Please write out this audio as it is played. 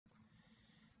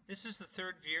This is the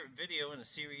third video in a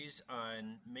series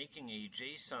on making a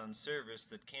JSON service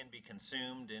that can be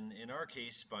consumed, in our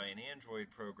case, by an Android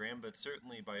program, but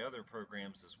certainly by other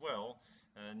programs as well,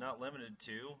 not limited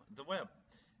to the web,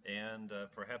 and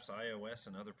perhaps iOS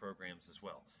and other programs as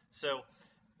well. So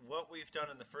what we've done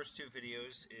in the first two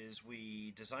videos is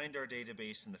we designed our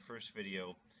database in the first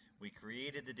video. We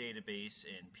created the database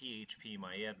in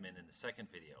PHP-MyAdmin in the second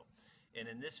video. And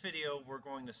in this video, we're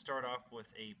going to start off with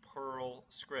a Perl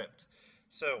script.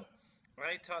 So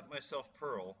I taught myself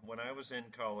Perl when I was in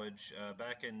college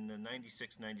back in the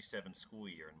 96-97 school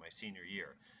year, in my senior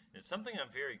year. And it's something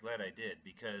I'm very glad I did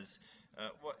because,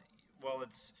 well,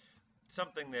 it's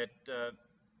something that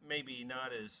maybe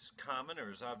not as common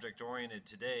or as object-oriented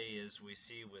today as we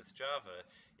see with Java.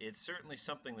 It's certainly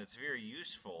something that's very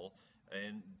useful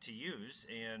and to use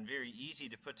and very easy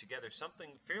to put together something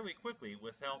fairly quickly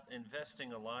without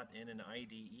investing a lot in an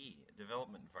IDE, a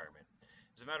development environment.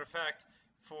 As a matter of fact,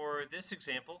 for this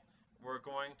example, we're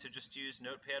going to just use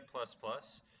Notepad++,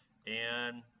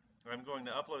 and I'm going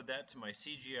to upload that to my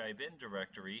CGI bin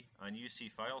directory on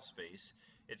UC file space.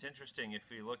 It's interesting, if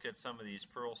we look at some of these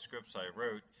Perl scripts I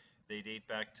wrote, they date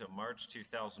back to March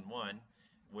 2001,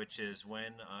 which is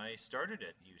when I started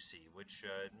at UC, which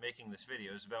making this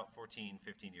video is about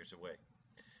 15 years away.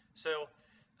 So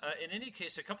in any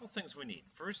case, a couple things we need.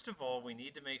 First of all, we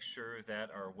need to make sure that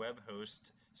our web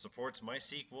host supports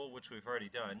MySQL, which we've already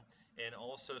done, and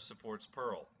also supports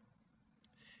Perl.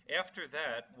 After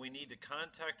that, we need to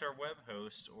contact our web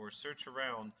host or search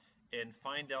around and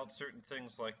find out certain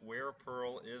things like where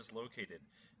Perl is located,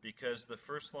 because the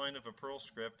first line of a Perl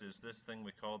script is this thing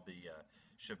we call the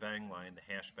shebang line,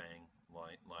 the hashbang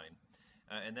line,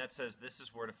 and that says this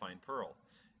is where to find Perl.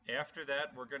 After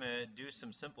that, we're going to do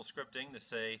some simple scripting to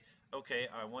say, okay,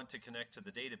 I want to connect to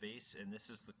the database, and this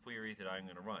is the query that I'm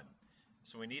going to run.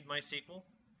 So we need MySQL,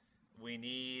 we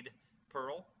need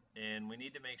Perl, and we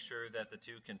need to make sure that the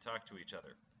two can talk to each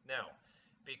other. Now,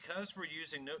 because we're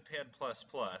using Notepad++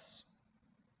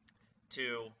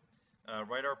 to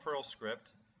write our Perl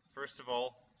script, first of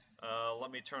all,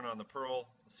 let me turn on the Perl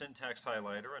syntax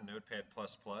highlighter on Notepad++,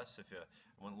 if you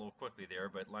went a little quickly there,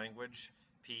 but language,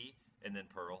 P, and then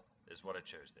Perl is what I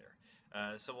chose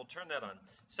there. So we'll turn that on.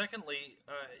 Secondly,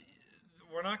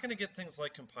 we're not going to get things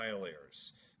like compile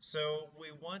errors. So we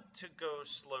want to go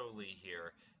slowly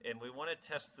here, and we want to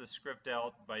test the script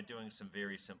out by doing some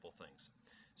very simple things.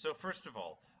 So first of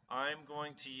all, I'm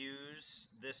going to use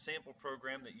this sample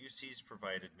program that UC's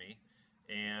provided me,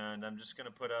 and I'm just going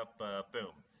to put up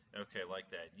boom. Okay, like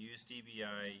that. Use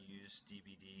DBI, use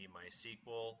DBD,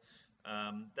 MySQL.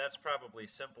 That's probably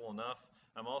simple enough.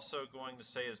 I'm also going to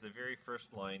say as the very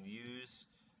first line, use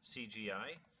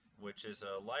CGI, which is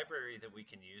a library that we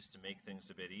can use to make things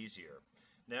a bit easier.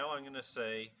 Now I'm going to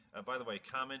say, by the way,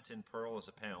 comment in Perl is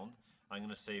a pound. I'm going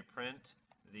to say print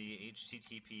the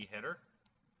HTTP header.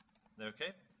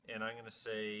 Okay, and I'm going to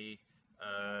say,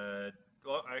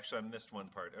 well, actually I missed one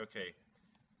part. Okay,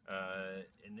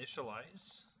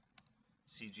 initialize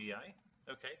CGI.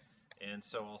 Okay, and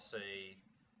so I'll say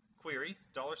query,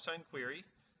 $ query.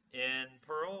 In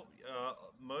Perl,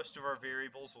 most of our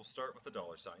variables will start with a $.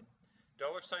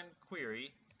 $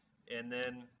 query, and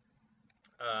then,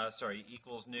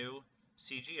 equals new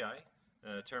CGI,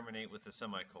 terminate with a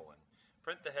semicolon.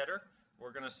 Print the header.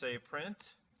 We're going to say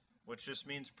print, which just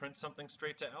means print something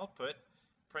straight to output,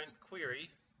 print query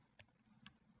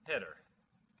header.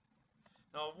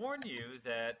 Now I'll warn you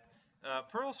that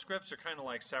Perl scripts are kind of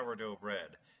like sourdough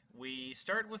bread. We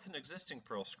start with an existing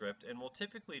Perl script and we'll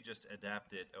typically just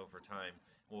adapt it over time.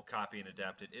 We'll copy and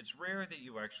adapt it. It's rare that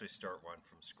you actually start one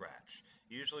from scratch.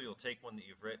 Usually you'll take one that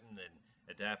you've written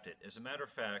and adapt it. As a matter of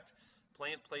fact,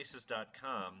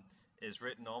 plantplaces.com is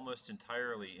written almost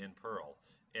entirely in Perl,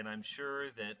 and I'm sure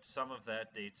that some of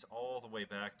that dates all the way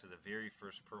back to the very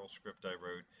first Perl script I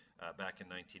wrote back in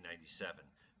 1997,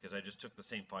 because I just took the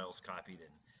same files, copied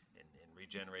and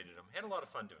regenerated them. Had a lot of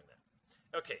fun doing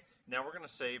that. Okay, now we're going to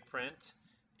say print,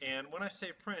 and when I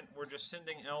say print, we're just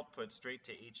sending output straight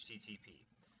to HTTP.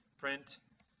 Print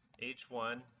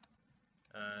H1,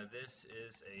 this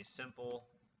is a simple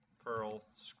Perl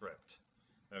script.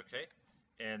 Okay,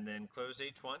 and then close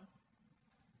H1.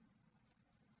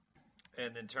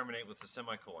 And then terminate with a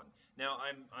semicolon. Now,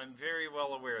 I'm very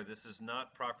well aware this is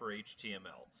not proper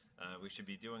HTML. We should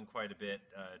be doing quite a bit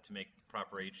to make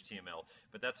proper HTML,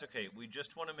 but that's okay. We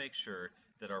just want to make sure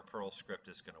that our Perl script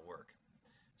is going to work.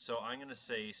 So I'm going to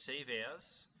say save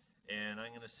as, and I'm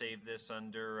going to save this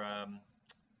under,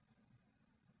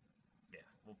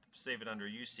 we'll save it under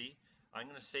UC. I'm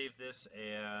going to save this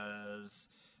as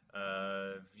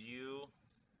view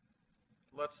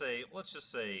let's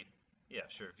just say, yeah,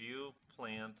 sure, view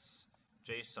plants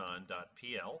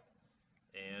JSON.pl,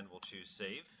 and we'll choose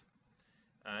save.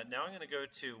 Now I'm going to go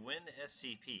to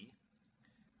Winscp,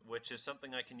 which is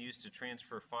something I can use to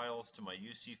transfer files to my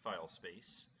UC file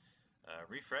space.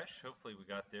 Refresh, hopefully we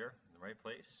got there in the right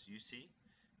place, UC,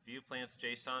 view plants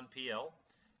JSON PL,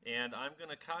 and I'm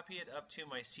going to copy it up to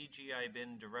my CGI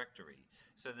bin directory.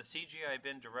 So the CGI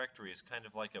bin directory is kind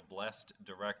of like a blessed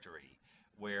directory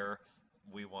where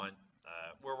we're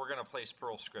going to place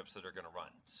Perl scripts that are going to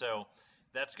run. So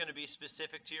that's going to be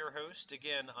specific to your host.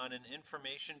 Again, on an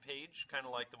information page, kind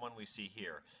of like the one we see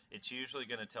here, it's usually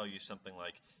going to tell you something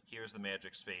like, here's the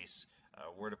magic space,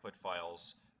 where to put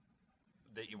files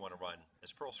that you want to run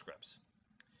as Perl scripts.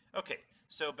 Okay,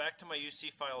 so back to my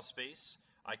UC file space.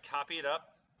 I copy it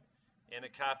up, and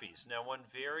it copies. Now, one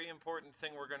very important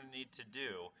thing we're going to need to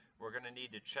do, we're going to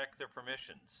need to check the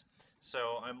permissions.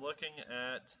 So I'm looking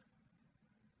at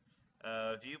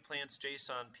view plants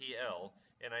JSON PL,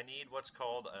 and I need what's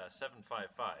called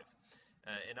 755.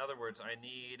 In other words, I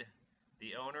need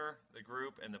the owner, the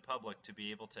group, and the public to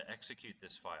be able to execute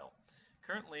this file.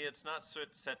 Currently, it's not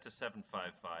set to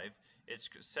 755, it's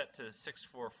set to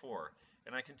 644,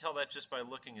 and I can tell that just by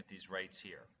looking at these rights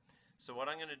here. So what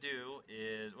I'm going to do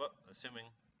is, well, assuming,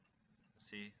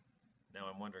 see, now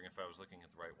I'm wondering if I was looking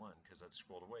at the right one, because that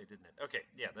scrolled away, didn't it? Okay,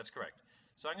 yeah, that's correct.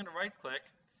 So I'm going to right-click,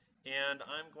 and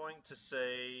I'm going to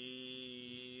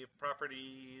say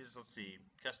properties, let's see,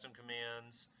 custom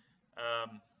commands.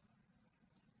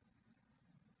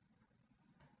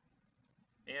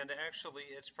 And actually,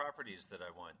 it's properties that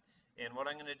I want. And what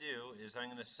I'm going to do is I'm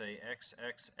going to say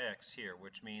XXX here,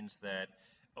 which means that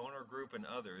owner, group, and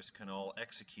others can all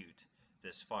execute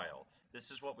this file.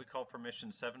 This is what we call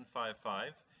permission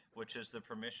 755, which is the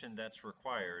permission that's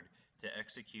required to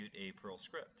execute a Perl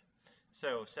script.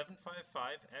 So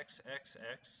 755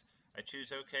 XXX, I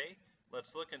choose OK.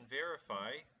 Let's look and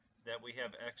verify that we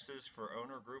have X's for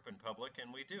owner, group, and public,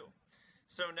 and we do.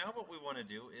 So now what we want to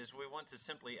do is we want to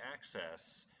simply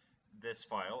access this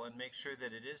file and make sure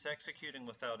that it is executing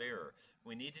without error.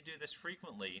 We need to do this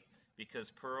frequently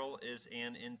because Perl is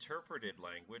an interpreted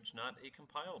language, not a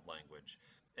compiled language.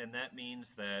 And that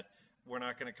means that we're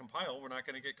not going to compile, we're not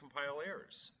going to get compile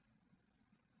errors.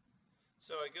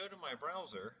 So I go to my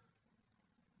browser,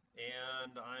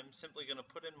 and I'm simply going to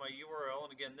put in my URL,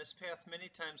 and again, this path many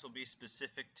times will be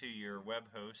specific to your web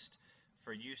host.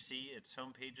 For UC, it's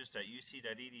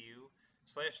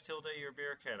homepages.uc.edu/tilde your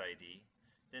Bearcat ID,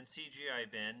 then CGI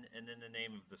bin, and then the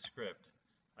name of the script.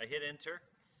 I hit enter,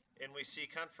 and we see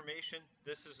confirmation.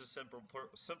 This is a simple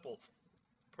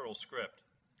Perl script.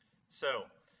 So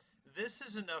this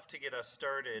is enough to get us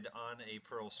started on a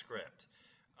Perl script.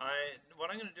 What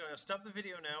I'm going to do, I'm going to stop the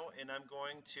video now, and I'm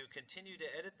going to continue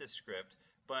to edit this script,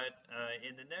 but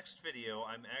in the next video,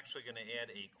 I'm actually going to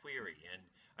add a query, and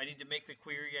I need to make the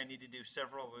query, I need to do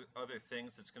several other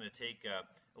things that's going to take a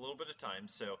little bit of time,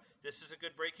 so this is a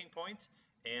good breaking point,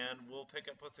 and we'll pick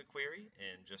up with the query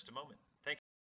in just a moment. Thank you.